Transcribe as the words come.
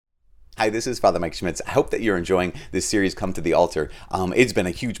Hi, this is Father Mike Schmitz. I hope that you're enjoying this series, Come to the Altar. It's been a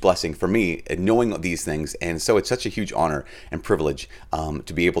huge blessing for me knowing these things, and so it's such a huge honor and privilege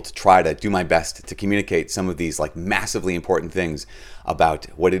to be able to try to do my best to communicate some of these like massively important things about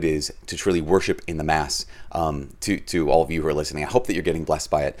what it is to truly worship in the Mass to all of you who are listening. I hope that you're getting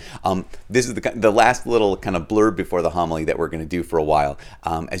blessed by it. This is the last little kind of blurb before the homily that we're going to do for a while.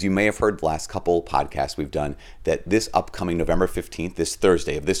 As you may have heard the last couple podcasts we've done, that this upcoming November 15th, this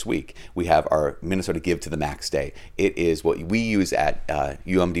Thursday of this week, we have our Minnesota Give to the Max Day. It is what we use at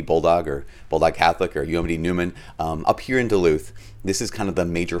UMD Bulldog or Bulldog Catholic or UMD Newman up here in Duluth. This is kind of the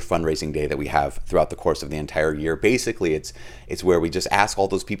major fundraising day that we have throughout the course of the entire year. Basically, it's where we just ask all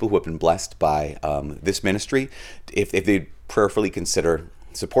those people who have been blessed by this ministry if they prayerfully consider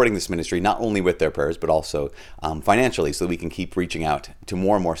supporting this ministry, not only with their prayers, but also financially, so that we can keep reaching out to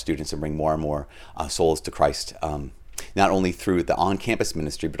more and more students and bring more and more souls to Christ, not only through the on-campus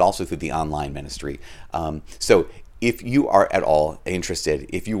ministry, but also through the online ministry. So if you are at all interested,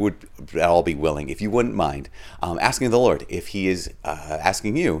 if you would at all be willing, if you wouldn't mind asking the Lord if He is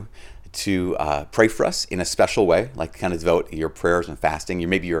asking you to pray for us in a special way, like kind of devote your prayers and fasting,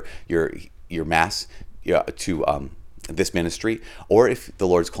 maybe your Mass to this ministry, or if the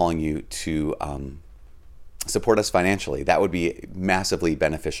Lord's calling you to support us financially, that would be massively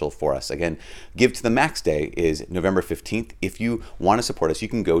beneficial for us. Again, Give to the Max Day is November 15th. If you want to support us, you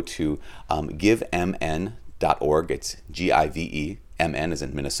can go to givemn.org. It's GIVEMN as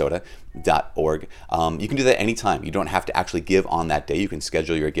in Minnesota.org. You can do that anytime. You don't have to actually give on that day. You can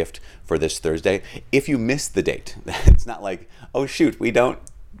schedule your gift for this Thursday. If you miss the date, it's not like, oh shoot, we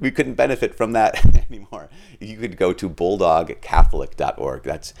couldn't benefit from that anymore. You could go to bulldogcatholic.org.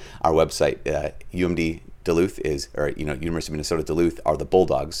 That's our website. UMD Duluth University of Minnesota Duluth are the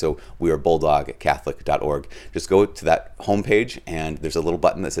Bulldogs, so we are bulldogcatholic.org. Just go to that homepage, and there's a little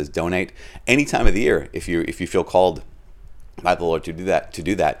button that says donate. Any time of the year, if you feel called by the Lord to do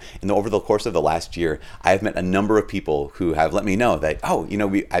that. And over the course of the last year, I have met a number of people who have let me know that,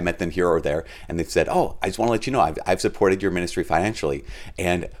 I met them here or there, and they've said, I just want to let you know I've supported your ministry financially.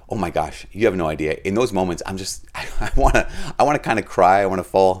 And oh my gosh, you have no idea. In those moments, I want to kind of cry. I want to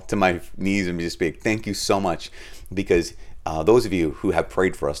fall to my knees and just be like, thank you so much, because those of you who have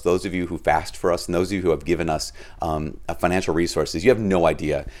prayed for us, those of you who fast for us, and those of you who have given us financial resources, you have no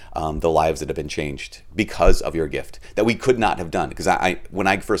idea the lives that have been changed because of your gift that we could not have done. Because when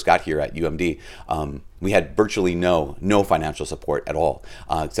I first got here at UMD, we had virtually no financial support at all,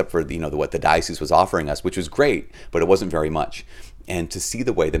 except for what the diocese was offering us, which was great, but it wasn't very much. And to see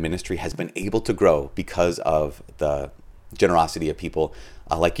the way the ministry has been able to grow because of the generosity of people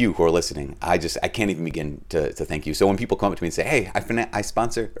like you who are listening, I can't even begin to thank you. So when people come up to me and say, hey, I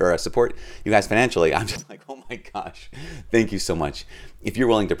sponsor or support you guys financially, I'm just like, oh my gosh, thank you so much. If you're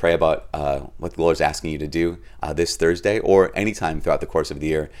willing to pray about what the Lord's asking you to do this Thursday or anytime throughout the course of the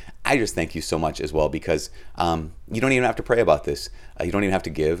year, I just thank you so much as well, because you don't even have to pray about this. You don't even have to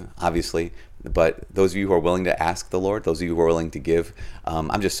give, obviously. But those of you who are willing to ask the Lord, those of you who are willing to give,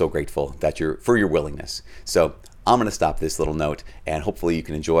 I'm just so grateful for your willingness. So I'm going to stop this little note, and hopefully you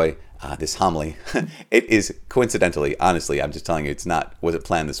can enjoy this homily. It is coincidentally, honestly, I'm just telling you, wasn't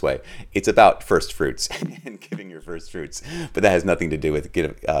planned this way. It's about first fruits and giving your first fruits, but that has nothing to do with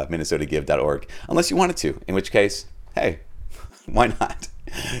MinnesotaGive.org, unless you wanted to, in which case, hey, why not?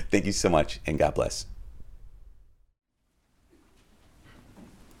 Thank you so much, and God bless.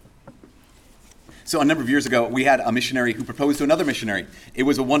 So a number of years ago, we had a missionary who proposed to another missionary. It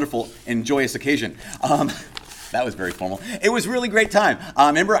was a wonderful and joyous occasion. That was very formal. It was a really great time. I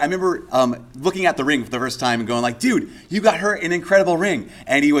remember looking at the ring for the first time and going like, dude, you got her an incredible ring.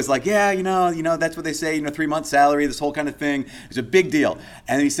 And he was like, yeah, that's what they say, 3 months salary, this whole kind of thing. It's a big deal.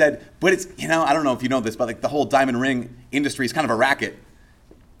 And he said, but it's, I don't know if you know this, but like the whole diamond ring industry is kind of a racket.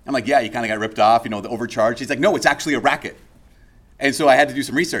 I'm like, yeah, you kind of got ripped off, the overcharge. He's like, no, it's actually a racket. And so I had to do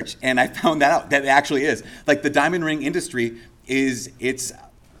some research, and I found that out, that it actually is. Like the diamond ring industry here's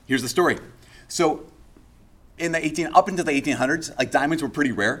the story. So up into the 1800s, like diamonds were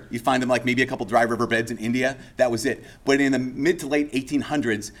pretty rare. You find them like maybe a couple dry river beds in India. That was it. But in the mid to late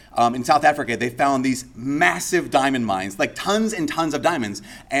 1800s, in South Africa, they found these massive diamond mines, like tons and tons of diamonds.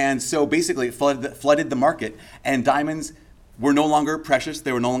 And so basically it flooded the market, and diamonds were no longer precious.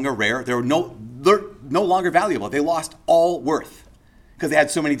 They were no longer rare. They're no longer valuable. They lost all worth because they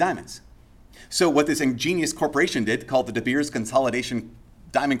had so many diamonds. So what this ingenious corporation did, called the De Beers Consolidation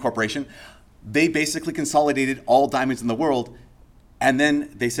Diamond Corporation, they basically consolidated all diamonds in the world, and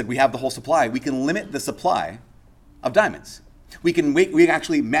then they said, we have the whole supply. We can limit the supply of diamonds. We can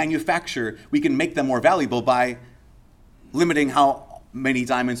actually manufacture, we can make them more valuable by limiting how many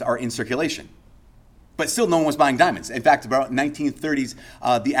diamonds are in circulation. But still, no one was buying diamonds. In fact, about 1930s,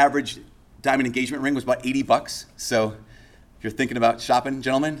 the average diamond engagement ring was about $80. So if you're thinking about shopping,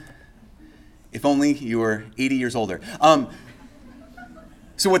 gentlemen, if only you were 80 years older.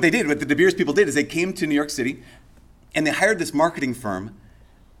 So what the De Beers people did is they came to New York City and they hired this marketing firm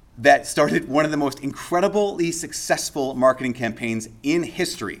that started one of the most incredibly successful marketing campaigns in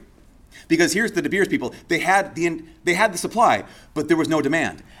history. Because here's the De Beers people, they had the supply, but there was no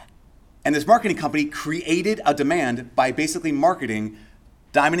demand. And this marketing company created a demand by basically marketing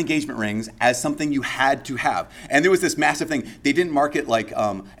diamond engagement rings as something you had to have. And there was this massive thing. They didn't market like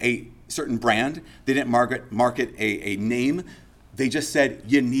a certain brand. They didn't market a name. They just said,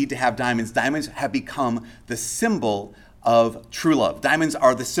 you need to have diamonds. Diamonds have become the symbol of true love. Diamonds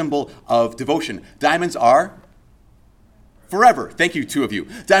are the symbol of devotion. Diamonds are forever. Thank you, two of you.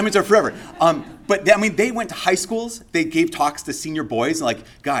 Diamonds are forever. But they went to high schools. They gave talks to senior boys. Like,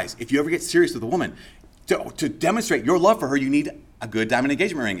 guys, if you ever get serious with a woman, to demonstrate your love for her, you need a good diamond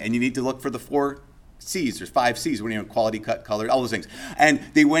engagement ring. And you need to look for the 4 C's. There's 5 C's, quality, cut, color, all those things. And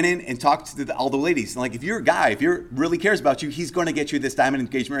they went in and talked to all the ladies. And like, if you're a guy, if you really cares about you, he's going to get you this diamond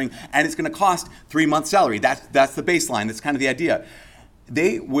engagement ring, and it's going to cost 3 months' salary. That's the baseline. That's kind of the idea.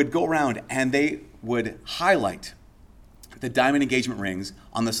 They would go around and they would highlight the diamond engagement rings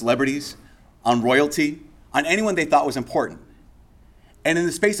on the celebrities, on royalty, on anyone they thought was important. And in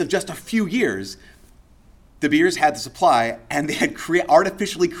the space of just a few years, De Beers had the supply, and they had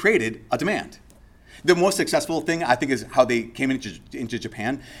artificially created a demand. The most successful thing, I think, is how they came into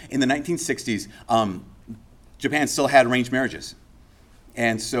Japan. In the 1960s, Japan still had arranged marriages.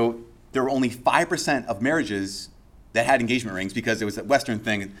 And so there were only 5% of marriages that had engagement rings because it was a Western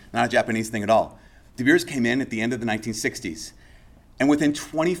thing, not a Japanese thing at all. De Beers came in at the end of the 1960s. And within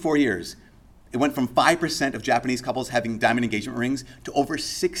 24 years, it went from 5% of Japanese couples having diamond engagement rings to over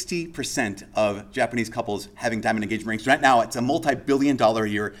 60% of Japanese couples having diamond engagement rings. Right now, it's a multi-billion-dollar a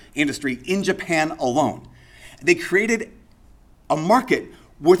year industry in Japan alone. They created a market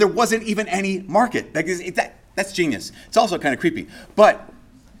where there wasn't even any market. That's genius. It's also kind of creepy. But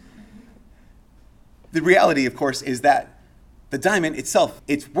the reality, of course, is that the diamond itself,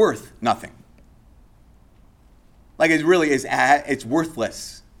 it's worth nothing. Like, it really is, it's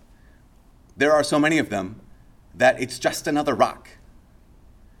worthless. There are so many of them that it's just another rock.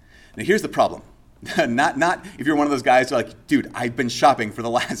 Now here's the problem. not if you're one of those guys who are like, dude, I've been shopping for the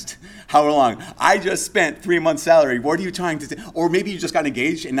last however long. I just spent 3 months' salary. What are you trying to do? Or maybe you just got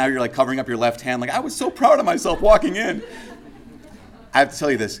engaged and now you're like covering up your left hand. Like, I was so proud of myself walking in. I have to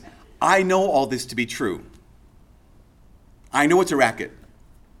tell you this. I know all this to be true. I know it's a racket.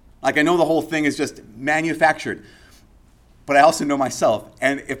 Like, I know the whole thing is just manufactured. But I also know myself,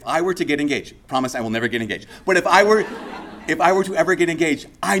 and if I were to get engaged, promise I will never get engaged, but if I were to ever get engaged,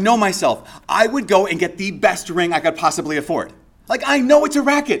 I know myself, I would go and get the best ring I could possibly afford. Like, I know it's a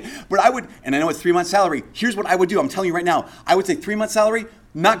racket, but I would, and I know it's 3 months' salary. Here's what I would do. I'm telling you right now. I would say 3 months' salary,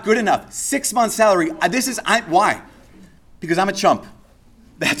 not good enough. 6 months' salary. Why? Because I'm a chump.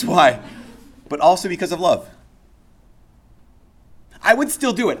 That's why. But also because of love. I would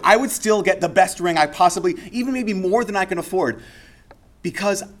still do it. I would still get the best ring I possibly, even maybe more than I can afford,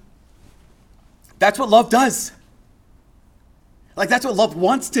 because that's what love does. Like, that's what love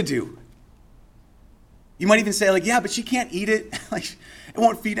wants to do. You might even say, like, yeah, but she can't eat it. Like, it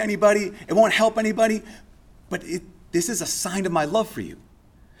won't feed anybody. It won't help anybody. But this is a sign of my love for you.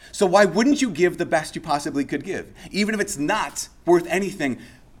 So why wouldn't you give the best you possibly could give? Even if it's not worth anything,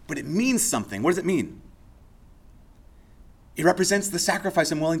 but it means something. What does it mean? It represents the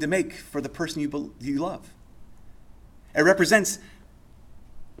sacrifice I'm willing to make for the person you love. It represents,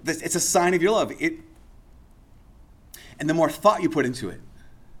 it's a sign of your love. And the more thought you put into it,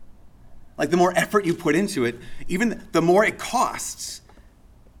 like the more effort you put into it, even the more it costs,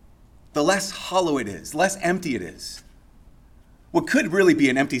 the less hollow it is, less empty it is. What could really be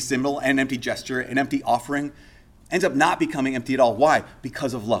an empty symbol, an empty gesture, an empty offering, ends up not becoming empty at all. Why?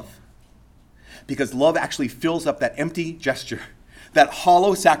 Because of love. Because love actually fills up that empty gesture, that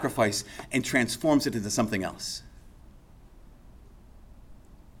hollow sacrifice, and transforms it into something else.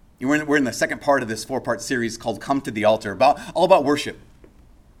 We're in the second part of this 4-part series called Come to the Altar, all about worship.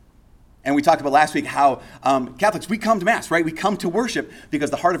 And we talked about last week how Catholics, we come to Mass, right? We come to worship because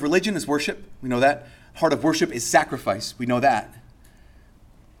the heart of religion is worship. We know that. Heart of worship is sacrifice. We know that.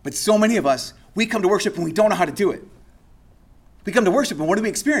 But so many of us, we come to worship and we don't know how to do it. We come to worship, and what do we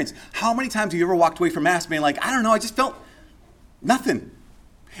experience? How many times have you ever walked away from Mass being like, I don't know, I just felt nothing.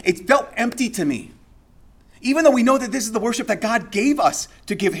 It felt empty to me. Even though we know that this is the worship that God gave us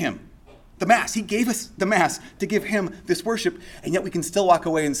to give him. the Mass. He gave us the Mass to give him this worship, and yet we can still walk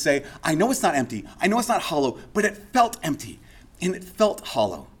away and say, I know it's not empty, I know it's not hollow, but it felt empty, and it felt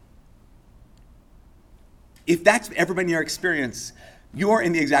hollow. If that's ever been your experience, you're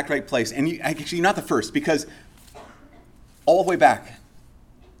in the exact right place. And actually, you're not the first, because all the way back,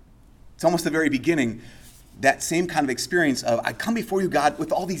 it's almost the very beginning, that same kind of experience of, I come before you, God,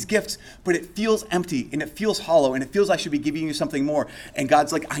 with all these gifts, but it feels empty, and it feels hollow, and it feels I should be giving you something more. And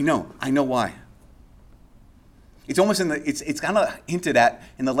God's like, I know why. It's almost it's kind of hinted at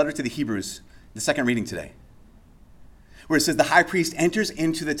in the letter to the Hebrews, the second reading today, where it says, the high priest enters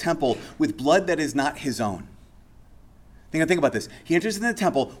into the temple with blood that is not his own. Think about this. He enters into the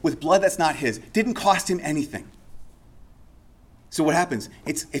temple with blood that's not his. Didn't cost him anything. So what happens?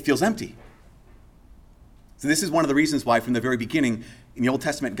 It feels empty. So this is one of the reasons why from the very beginning in the Old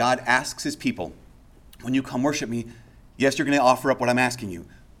Testament, God asks his people, when you come worship me, yes, you're going to offer up what I'm asking you,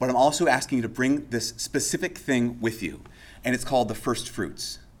 but I'm also asking you to bring this specific thing with you. And it's called the first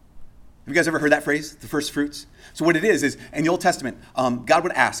fruits. Have you guys ever heard that phrase, the first fruits? So what it is in the Old Testament, God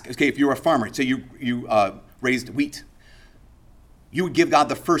would ask, okay, if you were a farmer, say you raised wheat, you would give God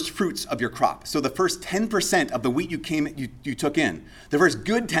the first fruits of your crop. So the first 10% of the wheat you took in, the first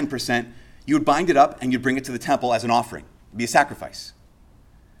good 10%, you would bind it up and you'd bring it to the temple as an offering. It'd be a sacrifice.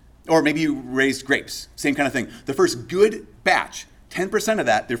 Or maybe you raised grapes, same kind of thing. The first good batch, 10% of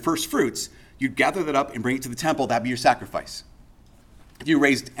that, their first fruits, you'd gather that up and bring it to the temple. That'd be your sacrifice. If you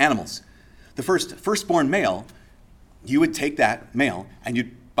raised animals, the firstborn male, you would take that male and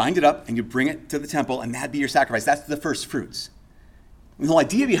you'd bind it up and you'd bring it to the temple, and that'd be your sacrifice. That's the first fruits. And the whole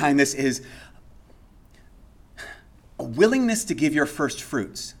idea behind this is a willingness to give your first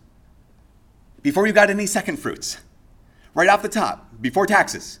fruits before you got any second fruits. Right off the top, before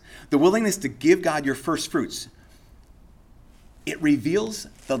taxes, the willingness to give God your first fruits, it reveals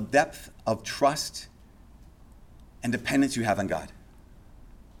the depth of trust and dependence you have on God.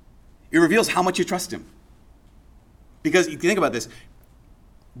 It reveals how much you trust him. Because if you think about this,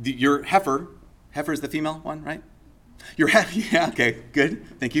 your heifer is the female one, right? Yeah, okay, good,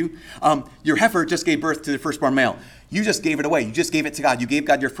 thank you. Your heifer just gave birth to the firstborn male. You just gave it away. You just gave it to God. You gave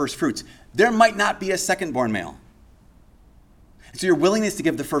God your first fruits. There might not be a secondborn male. So your willingness to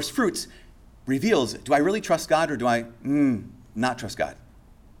give the first fruits reveals, do I really trust God or do I not trust God?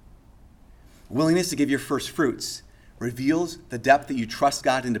 Willingness to give your first fruits reveals the depth that you trust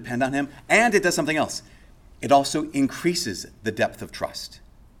God and depend on him, and it does something else. It also increases the depth of trust.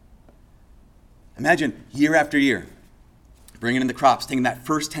 Imagine year after year, bringing in the crops, taking that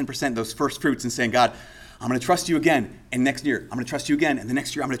first 10%, those first fruits, and saying, God, I'm going to trust you again, and next year, I'm going to trust you again, and the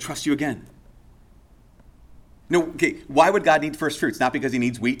next year, I'm going to trust you again. No, okay, why would God need first fruits? Not because he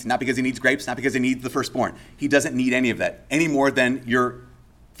needs wheat, not because he needs grapes, not because he needs the firstborn. He doesn't need any of that, any more than your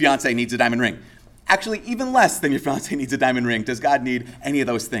fiance needs a diamond ring. Actually, even less than your fiance needs a diamond ring does God need any of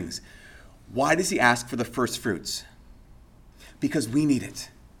those things. Why does he ask for the first fruits? Because we need it.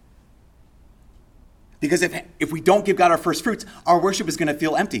 Because if we don't give God our first fruits, our worship is going to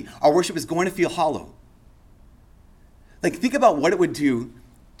feel empty. Our worship is going to feel hollow. Like, think about what it would do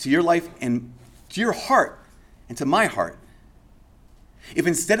to your life and to your heart and to my heart if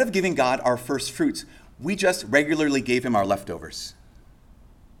instead of giving God our first fruits, we just regularly gave him our leftovers.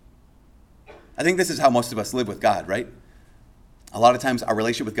 I think this is how most of us live with God, right? A lot of times our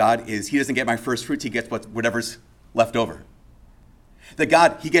relationship with God is he doesn't get my first fruits, he gets whatever's left over. That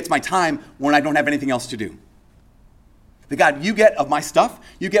God, he gets my time when I don't have anything else to do. That God, you get of my stuff,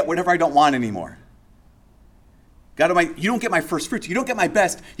 you get whatever I don't want anymore. God, you don't get my first fruits, you don't get my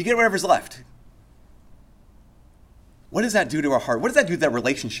best, you get whatever's left. What does that do to our heart? What does that do to that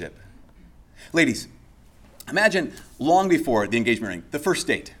relationship? Ladies, imagine long before the engagement ring, the first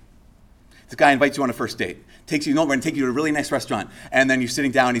date. This guy invites you on a first date, takes you, we're going to take you to a really nice restaurant, and then you're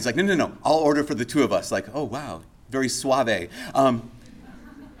sitting down, and he's like, no, I'll order for the two of us. Like, oh, wow, very suave. And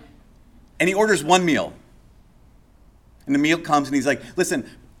he orders one meal. And the meal comes, and he's like, listen,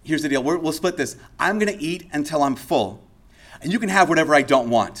 here's the deal. We'll split this. I'm going to eat until I'm full, and you can have whatever I don't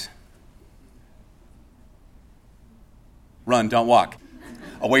want. Run, don't walk.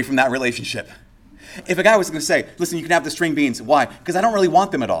 Away from that relationship. If a guy was going to say, listen, you can have the string beans. Why? Because I don't really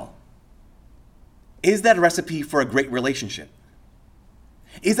want them at all. Is that a recipe for a great relationship?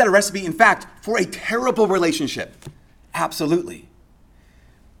 Is that a recipe, in fact, for a terrible relationship? Absolutely.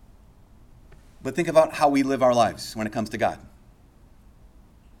 But think about how we live our lives when it comes to God.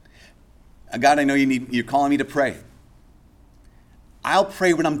 God, I know you're calling me to pray. I'll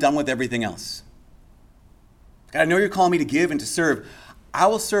pray when I'm done with everything else. God, I know you're calling me to give and to serve. I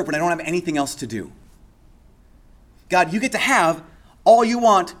will serve when I don't have anything else to do. God, you get to have all you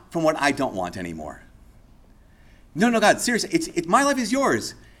want from what I don't want anymore. No, God, seriously, my life is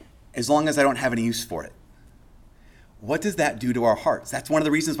yours as long as I don't have any use for it. What does that do to our hearts? That's one of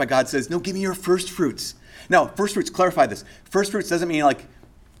the reasons why God says, no, give me your first fruits. Now, first fruits, clarify this. First fruits doesn't mean like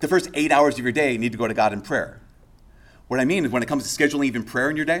the first 8 hours of your day you need to go to God in prayer. What I mean is when it comes to scheduling even prayer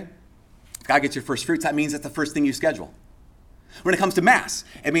in your day, God gets your first fruits, that means that's the first thing you schedule. When it comes to Mass,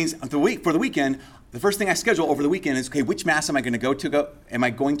 it means for the weekend, the first thing I schedule over the weekend is, okay, which Mass am I going to go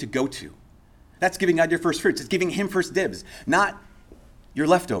to? That's giving God your first fruits. It's giving him first dibs, not your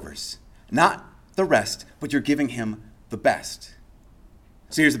leftovers, not the rest, but you're giving him the best.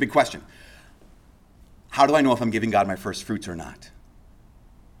 So here's the big question. How do I know if I'm giving God my first fruits or not?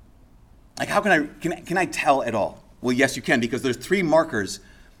 Like, how can I tell at all? Well, yes, you can, because there's 3 markers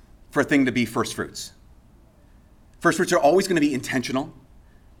for a thing to be first fruits. First fruits are always going to be intentional.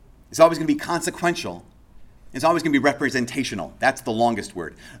 It's always going to be consequential. It's always going to be representational. That's the longest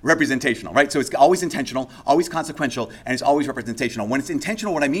word. Representational, right? So it's always intentional, always consequential, and it's always representational. When it's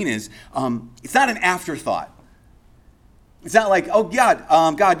intentional, what I mean is, it's not an afterthought. It's not like, oh,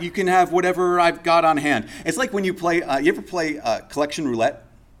 God, you can have whatever I've got on hand. It's like when you play, you ever play collection roulette?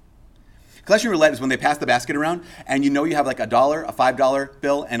 Collection roulette is when they pass the basket around, and you know you have like $1, a $5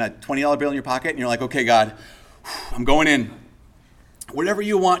 bill, and a $20 bill in your pocket, and you're like, okay, God, I'm going in. Whatever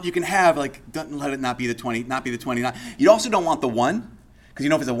you want, you can have. Like, don't let it not be the 20, not be the 29. You also don't want the 1, because you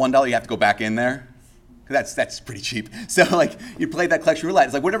know if it's a $1, you have to go back in there. That's pretty cheap. So like, you play that collection roulette.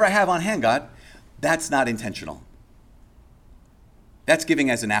 It's like, whatever I have on hand, God, that's not intentional. That's giving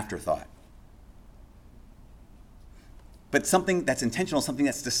as an afterthought. But something that's intentional, something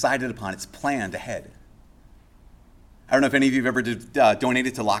that's decided upon, it's planned ahead. I don't know if any of you have ever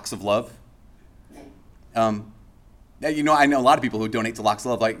donated to Locks of Love. I know a lot of people who donate to Locks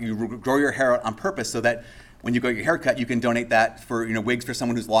of Love. Like, you grow your hair out on purpose so that when you go get your hair cut, you can donate that for wigs for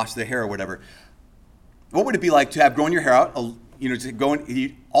someone who's lost their hair or whatever. What would it be like to have grown your hair out? To go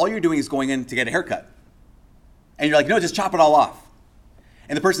in, all you're doing is going in to get a haircut, and you're like, no, just chop it all off.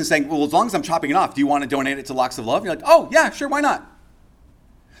 And the person's saying, well, as long as I'm chopping it off, do you want to donate it to Locks of Love? And you're like, oh yeah, sure, why not?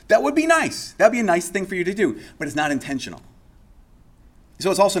 That would be nice. That'd be a nice thing for you to do, but it's not intentional.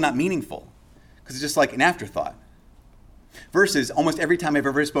 So it's also not meaningful, because it's just like an afterthought. Versus almost every time I've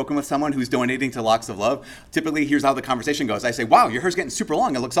ever spoken with someone who's donating to Locks of Love, typically here's how the conversation goes. I say, wow, your hair's getting super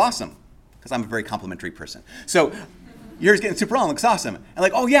long. It looks awesome. Because I'm a very complimentary person. So your hair's getting super long. It looks awesome. And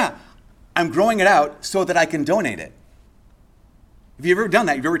like, oh yeah, I'm growing it out so that I can donate it. Have you ever done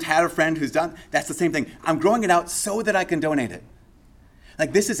that? You've ever had a friend who's done? That's the same thing. I'm growing it out so that I can donate it.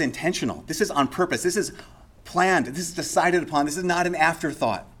 Like, this is intentional. This is on purpose. This is planned. This is decided upon. This is not an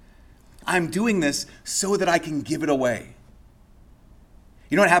afterthought. I'm doing this so that I can give it away.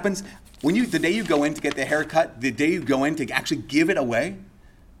 You know what happens? The day you go in to get the haircut, the day you go in to actually give it away,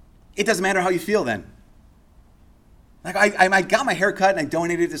 it doesn't matter how you feel then. Like, I got my haircut and I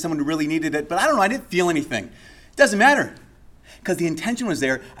donated it to someone who really needed it, but I don't know, I didn't feel anything. It doesn't matter. Because the intention was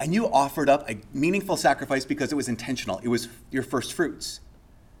there, and you offered up a meaningful sacrifice because it was intentional. It was your first fruits.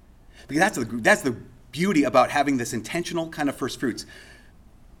 Because that's the beauty about having this intentional kind of first fruits.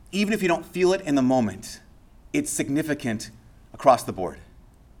 Even if you don't feel it in the moment, it's significant across the board.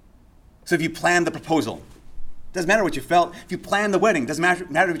 So if you plan the proposal, doesn't matter what you felt. If you plan the wedding,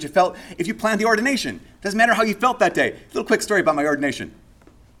 doesn't matter what you felt. If you plan the ordination, doesn't matter how you felt that day. A little quick story about my ordination.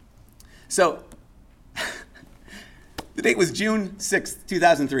 So, the date was June 6th,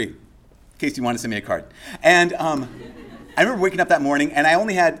 2003, in case you want to send me a card. And I remember waking up that morning, and I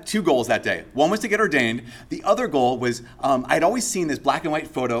only had 2 goals that day. One was to get ordained. The other goal was, I'd always seen this black and white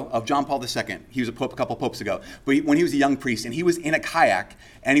photo of John Paul II. He was a pope a couple popes ago, but when he was a young priest, and he was in a kayak,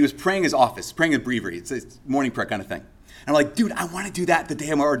 and he was praying his office, praying his breviary. It's a morning prayer kind of thing. And I'm like, dude, I want to do that the day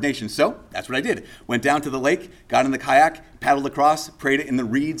of my ordination. So that's what I did. Went down to the lake, got in the kayak, paddled across, prayed it in the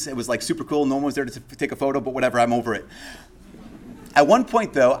reeds. It was like super cool. No one was there to take a photo, but whatever, I'm over it. At one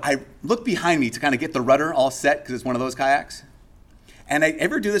point, though, I looked behind me to kind of get the rudder all set, because it's one of those kayaks. And I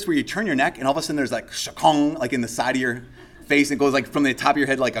ever do this where you turn your neck, and all of a sudden there's like shakong, like in the side of your face, and it goes like from the top of your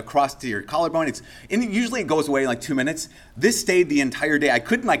head, like across to your collarbone. Usually it goes away in like 2 minutes. This stayed the entire day. I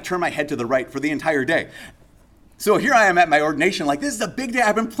couldn't like turn my head to the right for the entire day. So here I am at my ordination, like, this is a big day.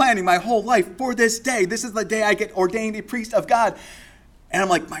 I've been planning my whole life for this day. This is the day I get ordained a priest of God. And I'm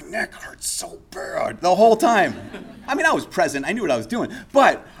like, my neck hurts so bad the whole time. I mean, I was present. I knew what I was doing.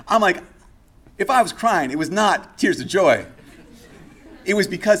 But I'm like, if I was crying, it was not tears of joy. It was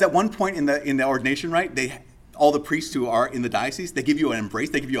because at one point in the ordination rite, all the priests who are in the diocese, they give you an embrace,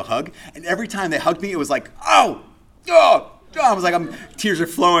 they give you a hug. And every time they hugged me, it was like, oh, I was like, tears are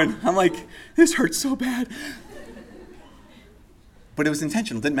flowing. I'm like, this hurts so bad. but it was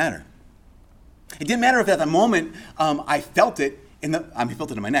intentional. It didn't matter. It didn't matter if at the moment I felt it I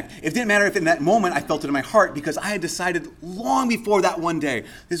felt it in my neck. It didn't matter if in that moment I felt it in my heart, because I had decided long before that one day,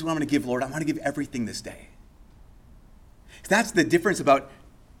 this is what I'm going to give, Lord. I want to give everything this day. That's the difference about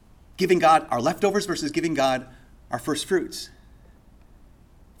giving God our leftovers versus giving God our first fruits.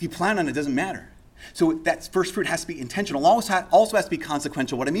 If you plan on it, it doesn't matter. So that first fruit has to be intentional. Also has to be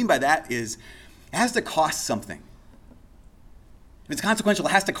consequential. What I mean by that is it has to cost something. If it's consequential,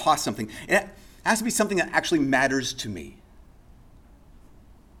 it has to cost something. It has to be something that actually matters to me.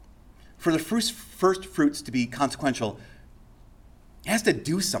 For the first fruits to be consequential, it has to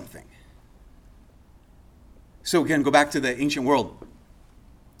do something. So again, go back to the ancient world,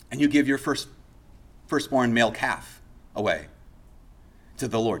 and you give your firstborn male calf away to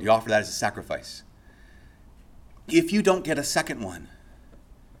the Lord. You offer that as a sacrifice. If you don't get a second one,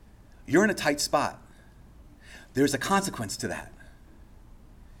 you're in a tight spot. There's a consequence to that.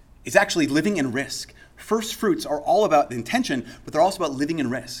 It's actually living in risk. First fruits are all about intention, but they're also about living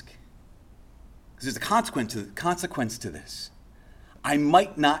in risk. Because there's a consequence to this. I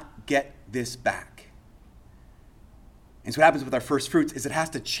might not get this back. And so what happens with our first fruits is it has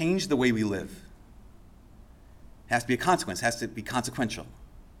to change the way we live. It has to be a consequence. It has to be consequential.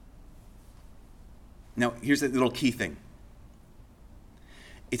 Now, here's a little key thing.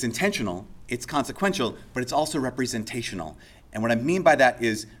 It's intentional, it's consequential, but it's also representational. And what I mean by that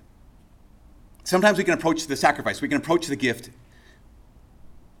is sometimes we can approach the sacrifice, we can approach the gift,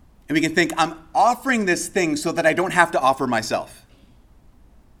 and we can think, I'm offering this thing so that I don't have to offer myself.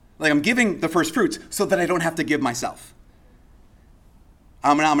 Like I'm giving the first fruits so that I don't have to give myself.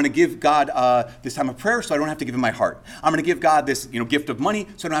 I'm going to give God this time of prayer so I don't have to give him my heart. I'm going to give God this gift of money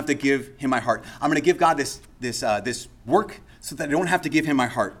so I don't have to give him my heart. I'm going to give God this work so that I don't have to give him my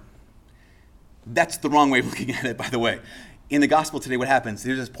heart. That's the wrong way of looking at it, by the way. In the gospel today, what happens?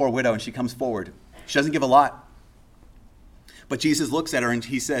 There's this poor widow, and she comes forward. She doesn't give a lot. But Jesus looks at her and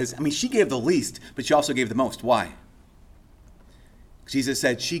he says, she gave the least, but she also gave the most. Why? Jesus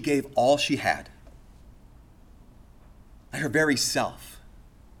said she gave all she had. Her very self.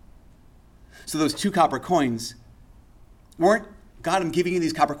 So those 2 copper coins weren't, God, I'm giving you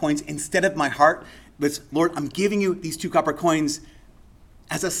these copper coins instead of my heart. But Lord, I'm giving you these 2 copper coins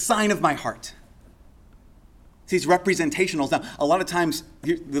as a sign of my heart. See, it's representational. Now, a lot of times,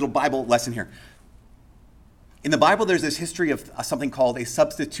 little Bible lesson here. In the Bible, there's this history of something called a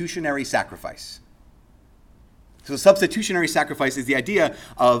substitutionary sacrifice. So a substitutionary sacrifice is the idea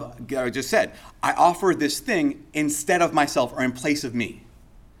of, I just said, I offer this thing instead of myself or in place of me.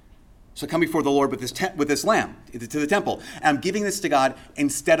 So I come before the Lord with this lamb to the temple, and I'm giving this to God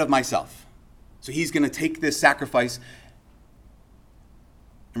instead of myself. So he's going to take this sacrifice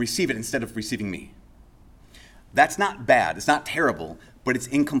and receive it instead of receiving me. That's not bad. It's not terrible, but it's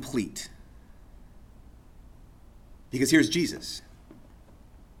incomplete. Because here's Jesus.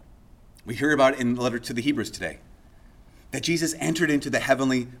 We hear about it in the letter to the Hebrews today. That Jesus entered into the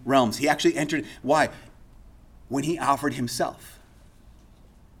heavenly realms. He actually entered, why? When he offered himself.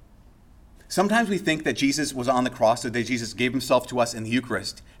 Sometimes we think that Jesus was on the cross, or that Jesus gave himself to us in the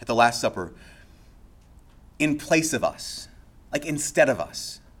Eucharist at the Last Supper in place of us, like instead of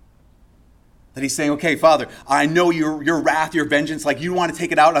us. That he's saying, okay, Father, I know your wrath, your vengeance, like you want to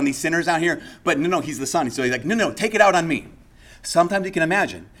take it out on these sinners out here, but no, he's the Son. So he's like, no, take it out on me. Sometimes you can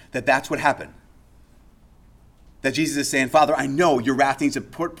imagine that that's what happened. That Jesus is saying, Father, I know your wrath needs to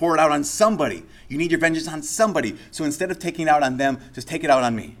pour it out on somebody. You need your vengeance on somebody. So instead of taking it out on them, just take it out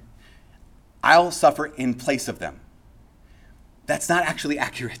on me. I'll suffer in place of them. That's not actually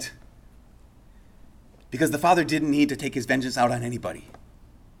accurate. Because the Father didn't need to take his vengeance out on anybody.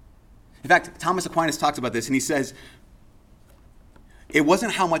 In fact, Thomas Aquinas talks about this, and he says, it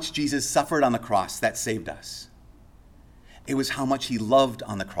wasn't how much Jesus suffered on the cross that saved us. It was how much he loved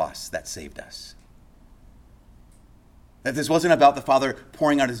on the cross that saved us. That this wasn't about the Father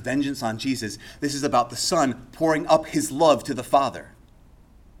pouring out his vengeance on Jesus. This is about the Son pouring up his love to the Father.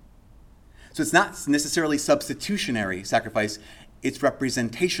 So it's not necessarily substitutionary sacrifice, it's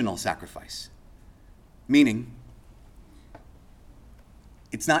representational sacrifice. Meaning,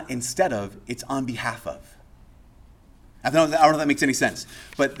 it's not instead of, it's on behalf of. I don't know if that makes any sense,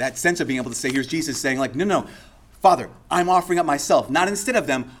 but that sense of being able to say, here's Jesus saying like, no, Father, I'm offering up myself, not instead of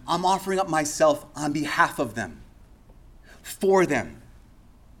them, I'm offering up myself on behalf of them, for them.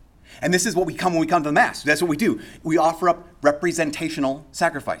 And this is what we come when we come to the Mass. That's what we do. We offer up representational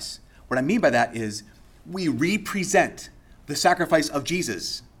sacrifice. What I mean by that is we represent the sacrifice of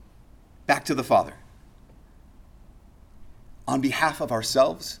Jesus back to the Father on behalf of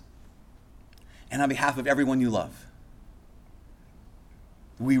ourselves and on behalf of everyone you love.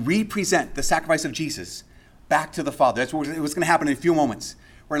 We represent the sacrifice of Jesus back to the Father. That's what's going to happen in a few moments.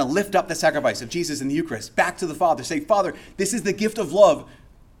 We're going to lift up the sacrifice of Jesus in the Eucharist back to the Father. Say, Father, this is the gift of love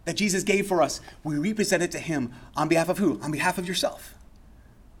that Jesus gave for us. We represent it to him on behalf of who? On behalf of yourself.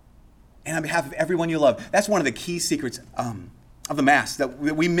 And on behalf of everyone you love. That's one of the key secrets of the Mass that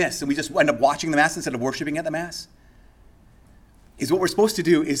we miss, and we just end up watching the Mass instead of worshiping at the Mass, is what we're supposed to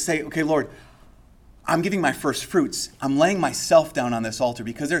do is say, okay, Lord, I'm giving my first fruits. I'm laying myself down on this altar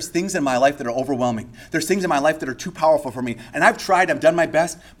because there's things in my life that are overwhelming. There's things in my life that are too powerful for me. And I've tried, I've done my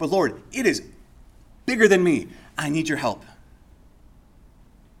best, but Lord, it is bigger than me. I need your help.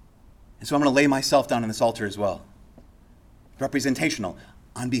 And so I'm going to lay myself down on this altar as well. Representational,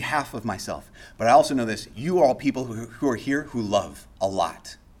 on behalf of myself. But I also know this, you are all people who are here who love a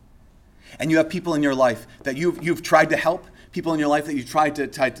lot. And you have people in your life that you've tried to help, people in your life that you've tried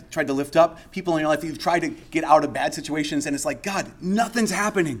to lift up, people in your life that you've tried to get out of bad situations, and it's like, God, nothing's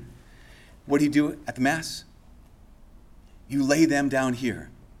happening. What do you do at the Mass? You lay them down here.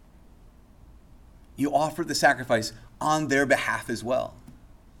 You offer the sacrifice on their behalf as well.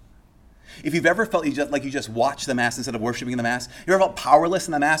 If you've ever felt like you just watch the Mass instead of worshiping the Mass, you ever felt powerless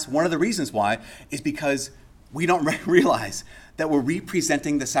in the Mass, one of the reasons why is because we don't realize that we're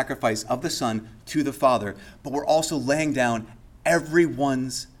representing the sacrifice of the Son to the Father, but we're also laying down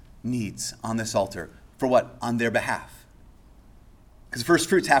everyone's needs on this altar. For what? On their behalf. Because first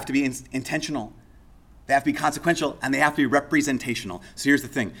fruits have to be intentional. They have to be consequential, and they have to be representational. So here's the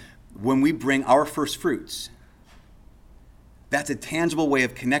thing. When we bring our first fruits, that's a tangible way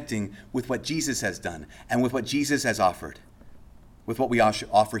of connecting with what Jesus has done and with what Jesus has offered, with what we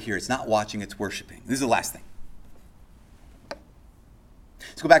offer here. It's not watching, it's worshiping. This is the last thing.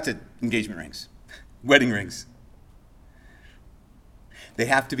 Let's go back to engagement rings, wedding rings. They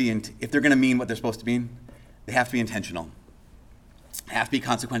have to be, if they're going to mean what they're supposed to mean, they have to be intentional. They have to be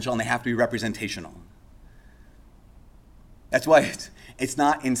consequential, and they have to be representational. That's why it's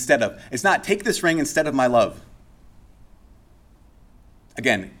not take this ring instead of my love.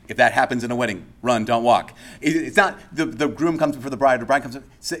 Again, if that happens in a wedding, run, don't walk. It's not the groom comes before the bride, the bride comes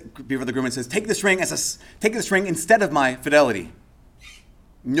before the groom and says, take this ring instead of my fidelity.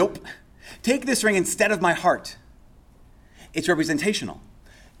 Nope. Take this ring instead of my heart. It's representational.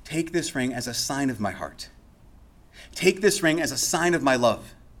 Take this ring as a sign of my heart. Take this ring as a sign of my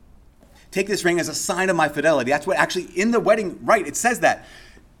love. Take this ring as a sign of my fidelity. That's what actually in the wedding rite, it says that.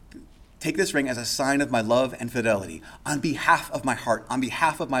 Take this ring as a sign of my love and fidelity on behalf of my heart, on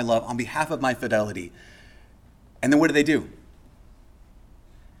behalf of my love, on behalf of my fidelity. And then what do?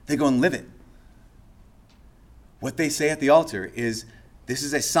 They go and live it. What they say at the altar is, this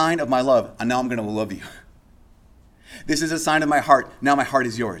is a sign of my love, and now I'm going to love you. This is a sign of my heart, now my heart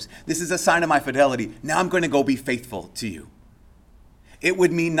is yours. This is a sign of my fidelity, now I'm going to go be faithful to you. It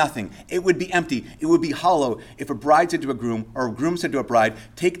would mean nothing. It would be empty. It would be hollow if a bride said to a groom or a groom said to a bride,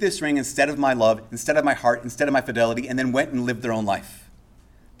 take this ring instead of my love, instead of my heart, instead of my fidelity, and then went and lived their own life.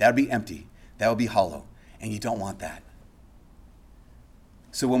 That would be empty. That would be hollow. And you don't want that.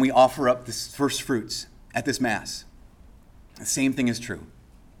 So when we offer up this first fruits at this Mass, the same thing is true.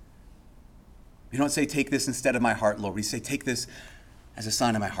 We don't say, take this instead of my heart, Lord. We say, take this as a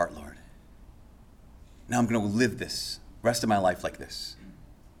sign of my heart, Lord. Now I'm going to live this rest of my life like this.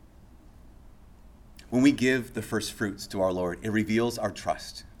 When we give the first fruits to our Lord, it reveals our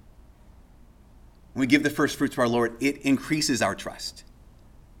trust. When we give the first fruits to our Lord, it increases our trust.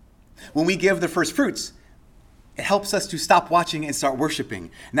 When we give the first fruits, it helps us to stop watching and start worshiping.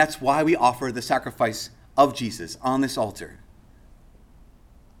 And that's why we offer the sacrifice of Jesus on this altar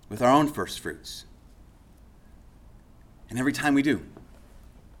with our own first fruits. And every time we do,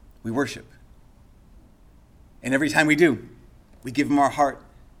 we worship. And every time we do, we give him our heart.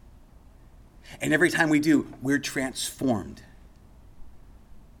 And every time we do, we're transformed.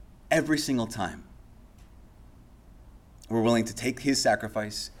 Every single time. We're willing to take his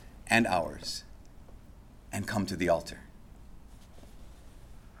sacrifice and ours and come to the altar.